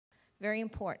Very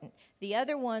important. The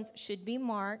other ones should be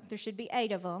marked. There should be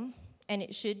 8 of them, and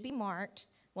it should be marked.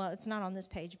 Well, it's not on this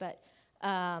page, but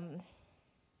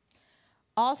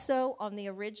also on the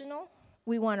original,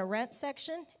 we want a rent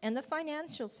section and the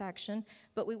financial section,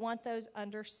 but we want those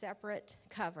under separate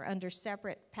cover, under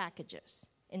separate packages,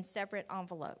 in separate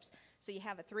envelopes. So you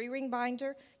have a 3-ring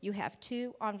binder, you have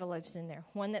 2 envelopes in there,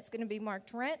 one that's going to be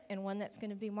marked rent and one that's going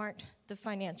to be marked the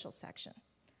financial section.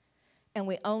 And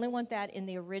we only want that in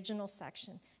the original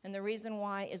section. And the reason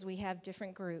why is we have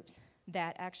different groups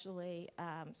that actually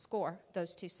score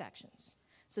those 2 sections.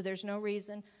 So there's no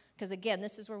reason, because again,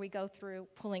 this is where we go through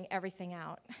pulling everything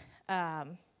out.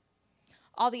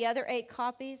 All the other 8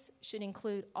 copies should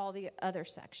include all the other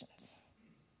sections.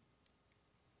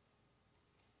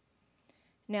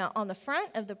 Now, on the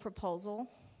front of the proposal,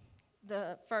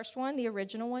 the first one, the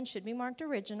original one, should be marked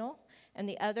original, and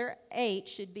the other 8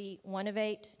 should be 1 of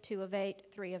 8, 2 of 8,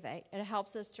 3 of 8. And it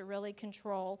helps us to really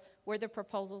control where the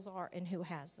proposals are and who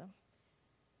has them.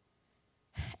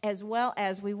 As well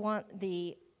as we want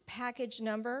the package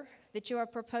number that you are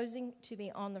proposing to be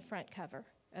on the front cover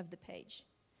of the page.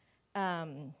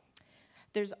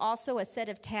 There's also a set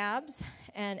of tabs,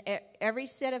 and every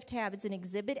set of tabs, it's an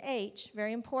Exhibit H,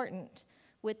 very important,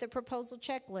 with the proposal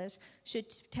checklist, should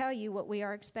tell you what we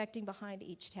are expecting behind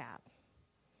each tab.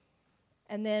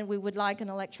 And then we would like an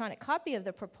electronic copy of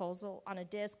the proposal on a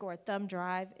disk or a thumb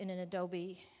drive in an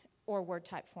Adobe or Word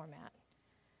type format.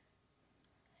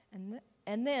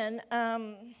 And then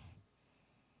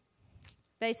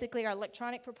basically our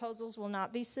electronic proposals will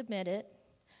not be submitted.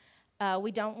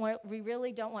 We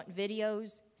really don't want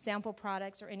videos, sample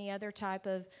products, or any other type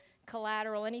of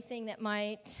collateral, anything that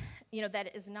might,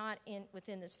 that is not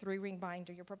within this 3-ring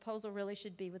binder. Your proposal really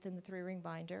should be within the 3-ring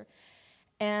binder.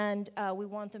 And we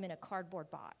want them in a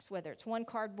cardboard box, whether it's 1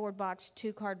 cardboard box,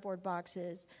 2 cardboard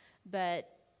boxes,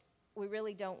 but we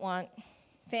really don't want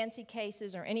fancy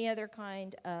cases or any other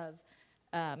kind of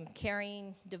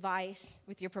carrying device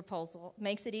with your proposal.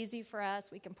 Makes it easy for us.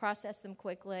 We can process them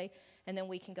quickly, and then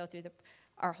we can go through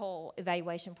our whole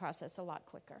evaluation process a lot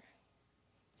quicker.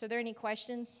 So are there any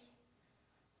questions?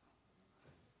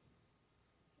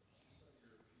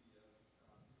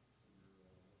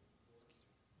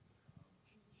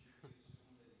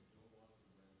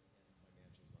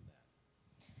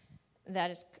 That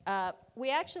is,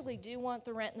 we actually do want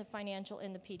the rent and the financial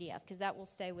in the PDF because that will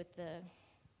stay with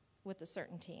a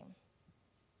certain team.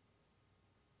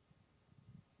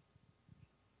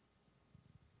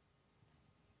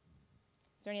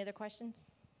 Is there any other questions?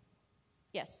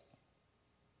 Yes.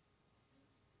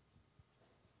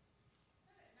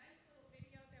 That nice little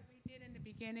video that we did in the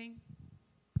beginning.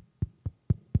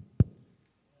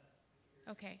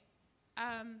 Okay.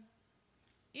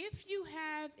 If you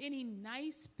have any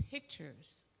nice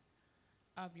pictures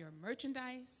of your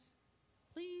merchandise,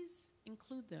 please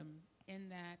include them in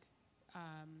that,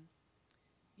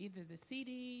 either the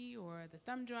CD or the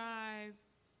thumb drive,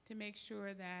 to make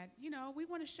sure that, we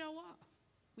want to show off.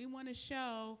 We want to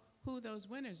show who those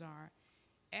winners are.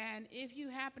 And if you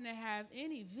happen to have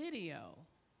any video,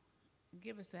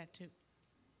 give us that too.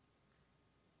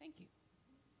 Thank you.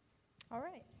 All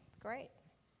right, great.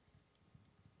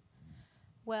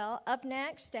 Well, up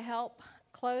next to help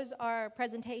close our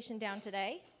presentation down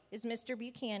today is Mr.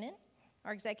 Buchanan,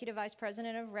 our Executive Vice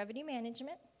President of Revenue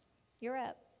Management. You're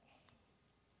up.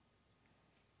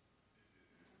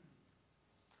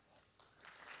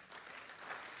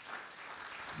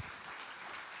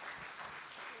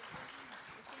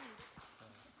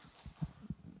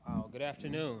 Wow, good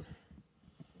afternoon.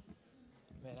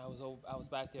 Man, I was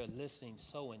back there listening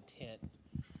so intent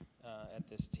at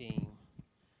this team.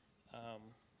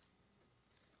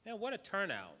 Man, what a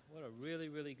turnout. What a really,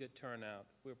 really good turnout.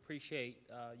 We appreciate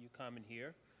you coming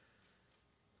here.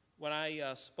 When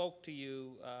I spoke to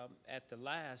you at the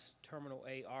last Terminal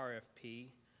A RFP,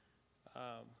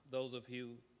 those of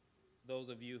you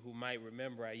who might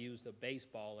remember, I used a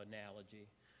baseball analogy.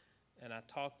 And I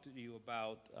talked to you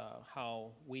about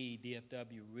how we,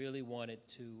 DFW, really wanted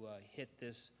to hit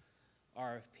this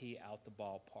RFP out the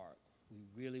ballpark. We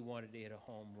really wanted to hit a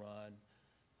home run.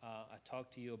 I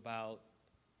talked to you about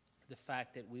the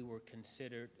fact that we were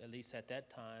considered, at least at that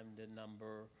time, the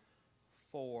number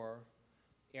 4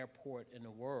 airport in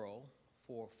the world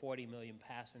for 40 million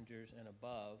passengers and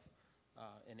above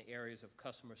in the areas of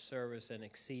customer service and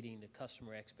exceeding the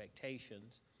customer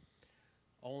expectations,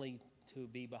 only to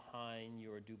be behind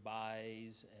your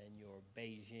Dubais and your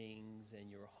Beijings and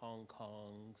your Hong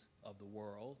Kongs of the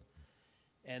world,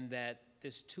 and that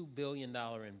this $2 billion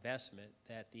investment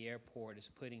that the airport is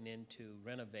putting into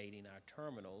renovating our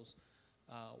terminals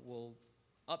will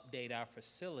update our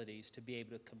facilities to be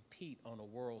able to compete on a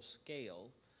world scale.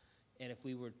 And if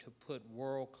we were to put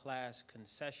world-class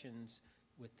concessions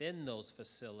within those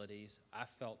facilities, I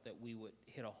felt that we would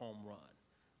hit a home run,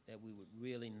 that we would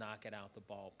really knock it out the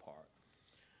ballpark.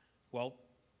 Well,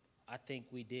 I think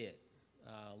we did.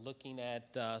 Looking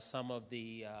at some of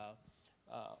the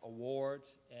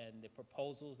awards and the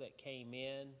proposals that came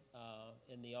in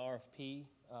the RFP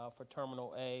for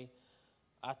Terminal A,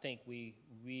 I think we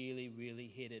really, really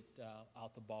hit it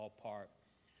out the ballpark.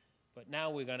 But now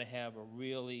we're going to have a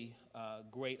really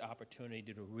great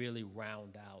opportunity to really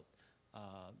round out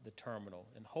the terminal.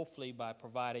 And hopefully by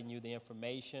providing you the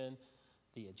information,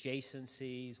 the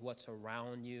adjacencies, what's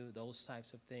around you, those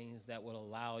types of things that will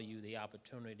allow you the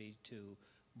opportunity to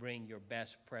bring your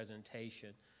best presentation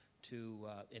to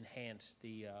enhance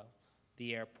the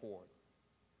airport.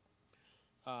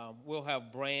 We'll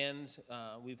have brands.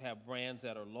 We have brands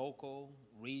that are local,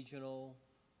 regional,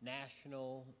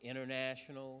 national,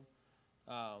 international.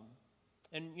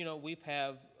 And, you know, we've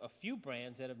have a few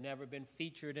brands that have never been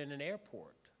featured in an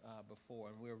airport before,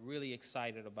 and we're really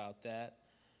excited about that.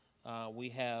 We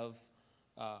have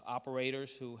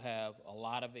operators who have a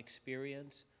lot of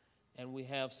experience, and we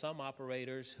have some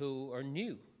operators who are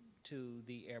new to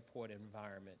the airport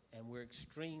environment, and we're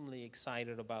extremely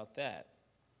excited about that.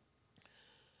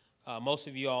 Most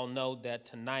of you all know that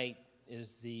tonight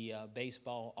is the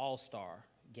baseball all-star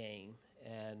game,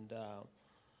 and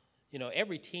you know,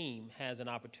 every team has an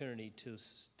opportunity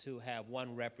to have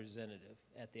one representative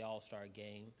at the all-star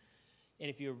game. And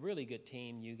if you're a really good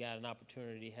team, you got an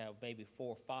opportunity to have maybe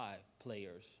 4 or 5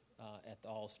 players at the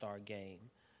all-star game.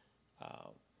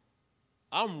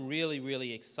 I'm really,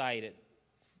 really excited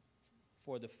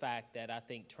for the fact that I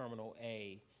think Terminal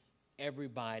A,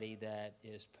 everybody that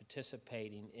is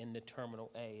participating in the Terminal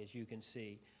A, as you can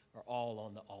see, are all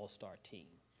on the all-star team.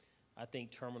 I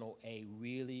think Terminal A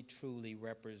really, truly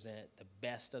represent the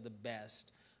best of the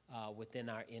best within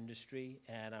our industry,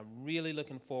 and I'm really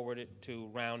looking forward to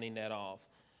rounding that off.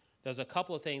 There's a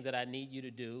couple of things that I need you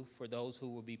to do for those who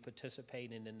will be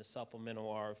participating in the supplemental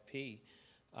RFP.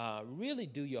 Really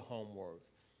do your homework.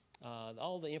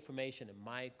 All the information that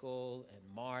Michael and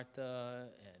Martha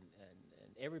and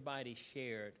everybody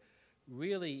shared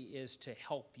really is to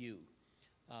help you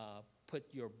put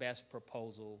your best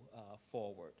proposal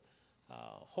forward.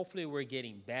 Hopefully we're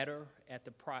getting better at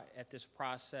this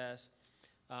process.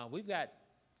 We've got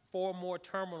 4 more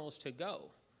terminals to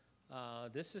go.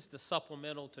 This is the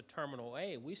supplemental to Terminal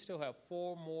A. We still have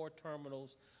 4 more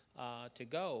terminals to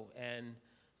go, and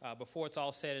before it's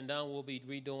all said and done, we'll be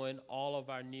redoing all of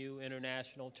our new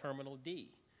international Terminal D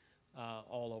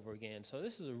all over again. So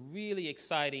this is a really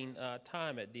exciting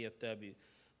time at DFW.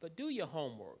 But do your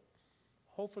homework.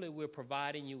 Hopefully we're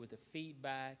providing you with the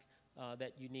feedback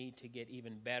that you need to get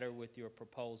even better with your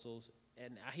proposals.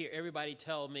 And I hear everybody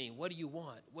tell me, what do you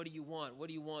want? What do you want? What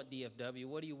do you want, DFW?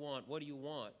 What do you want? What do you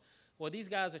want? Well, these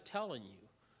guys are telling you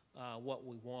what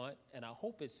we want, and I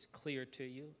hope it's clear to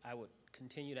you. I would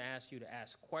continue to ask you to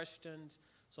ask questions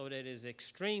so that it is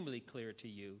extremely clear to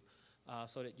you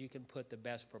so that you can put the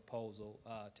best proposal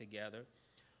together.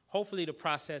 Hopefully the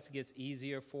process gets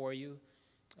easier for you.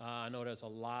 I know there's a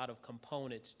lot of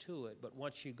components to it, but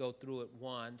once you go through it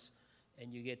once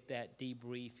and you get that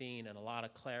debriefing and a lot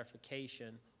of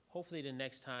clarification, hopefully the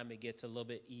next time it gets a little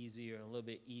bit easier and a little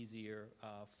bit easier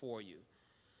for you.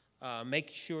 Make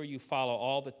sure you follow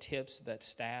all the tips that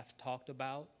staff talked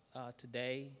about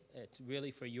today. It's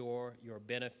really for your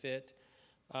benefit.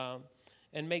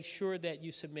 And make sure that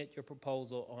you submit your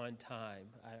proposal on time.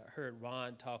 I heard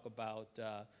Ron talk about,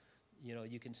 you know,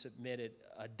 you can submit it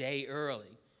a day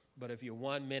early, but if you're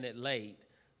 1 minute late,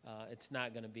 it's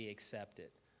not going to be accepted.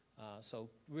 So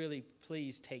really,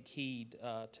 please take heed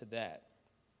to that.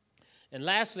 And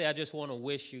lastly, I just want to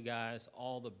wish you guys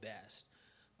all the best.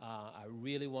 I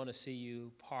really want to see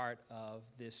you part of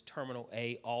this Terminal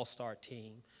A All-Star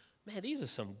team. Man, these are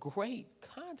some great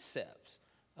concepts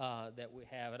that we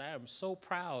have, and I am so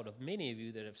proud of many of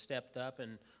you that have stepped up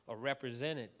and are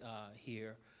represented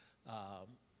here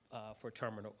for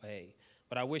Terminal A.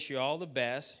 But I wish you all the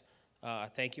best. I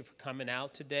thank you for coming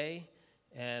out today,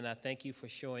 and I thank you for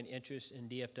showing interest in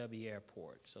DFW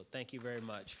Airport. So thank you very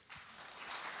much.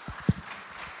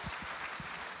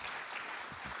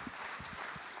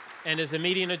 And is the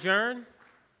meeting adjourned?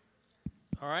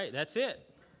 All right, that's it.